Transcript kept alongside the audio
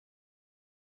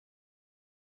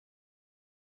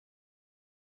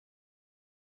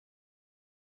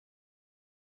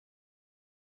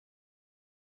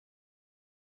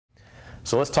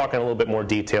So let's talk in a little bit more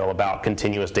detail about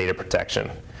continuous data protection.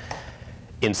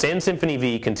 In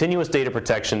SANsymphony-V, continuous data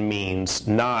protection means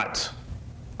not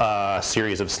a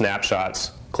series of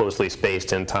snapshots closely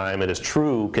spaced in time. It is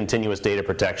true continuous data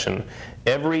protection.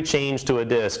 Every change to a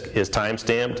disk is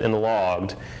timestamped and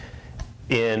logged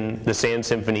in the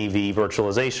SANsymphony-V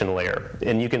virtualization layer.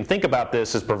 And you can think about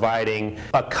this as providing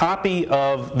a copy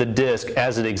of the disk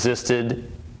as it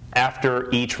existed after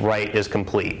each write is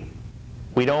complete.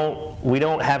 We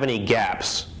don't have any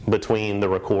gaps between the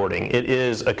recording. It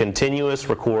is a continuous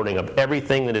recording of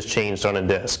everything that has changed on a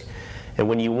disk. And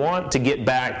when you want to get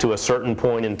back to a certain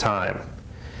point in time,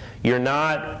 you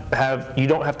don't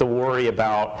have to worry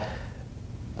about,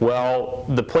 well,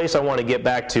 the place I want to get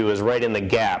back to is right in the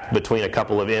gap between a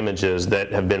couple of images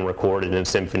that have been recorded in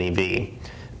Symphony-V.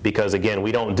 Because again,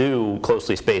 we don't do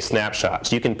closely spaced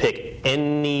snapshots. You can pick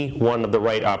any one of the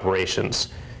write operations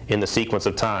in the sequence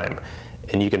of time.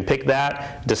 And you can pick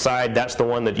that, decide that's the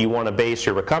one that you want to base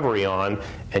your recovery on,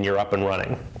 and you're up and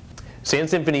running.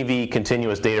 SANsymphony-V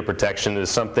continuous data protection is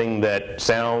something that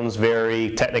sounds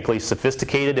very technically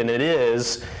sophisticated, and it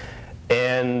is.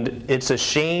 And it's a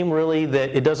shame, really,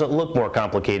 that it doesn't look more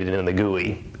complicated in the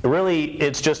GUI. Really,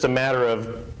 it's just a matter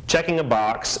of checking a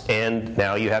box, and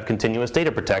now you have continuous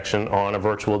data protection on a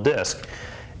virtual disk.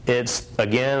 It's,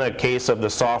 again, a case of the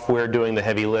software doing the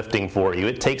heavy lifting for you.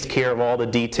 It takes care of all the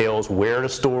details, where to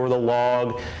store the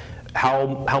log,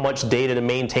 how much data to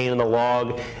maintain in the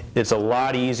log. It's a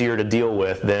lot easier to deal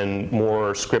with than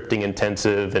more scripting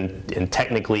intensive and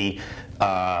technically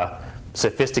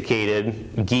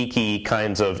sophisticated, geeky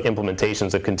kinds of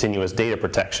implementations of continuous data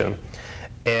protection.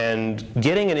 And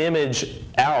getting an image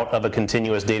out of a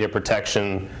continuous data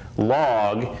protection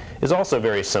log is also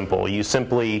very simple. You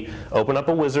simply open up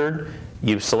a wizard,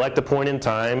 you select a point in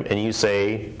time, and you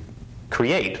say,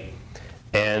 create.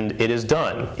 And it is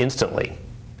done instantly.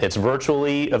 It's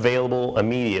virtually available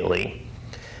immediately.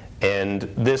 And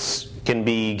this can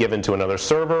be given to another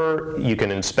server. You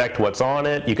can inspect what's on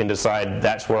it. You can decide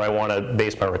that's where I want to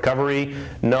base my recovery.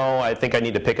 No, I think I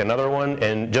need to pick another one.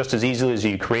 And just as easily as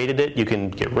you created it, you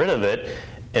can get rid of it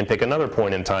and pick another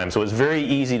point in time. So it's very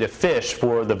easy to fish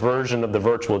for the version of the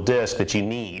virtual disk that you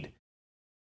need.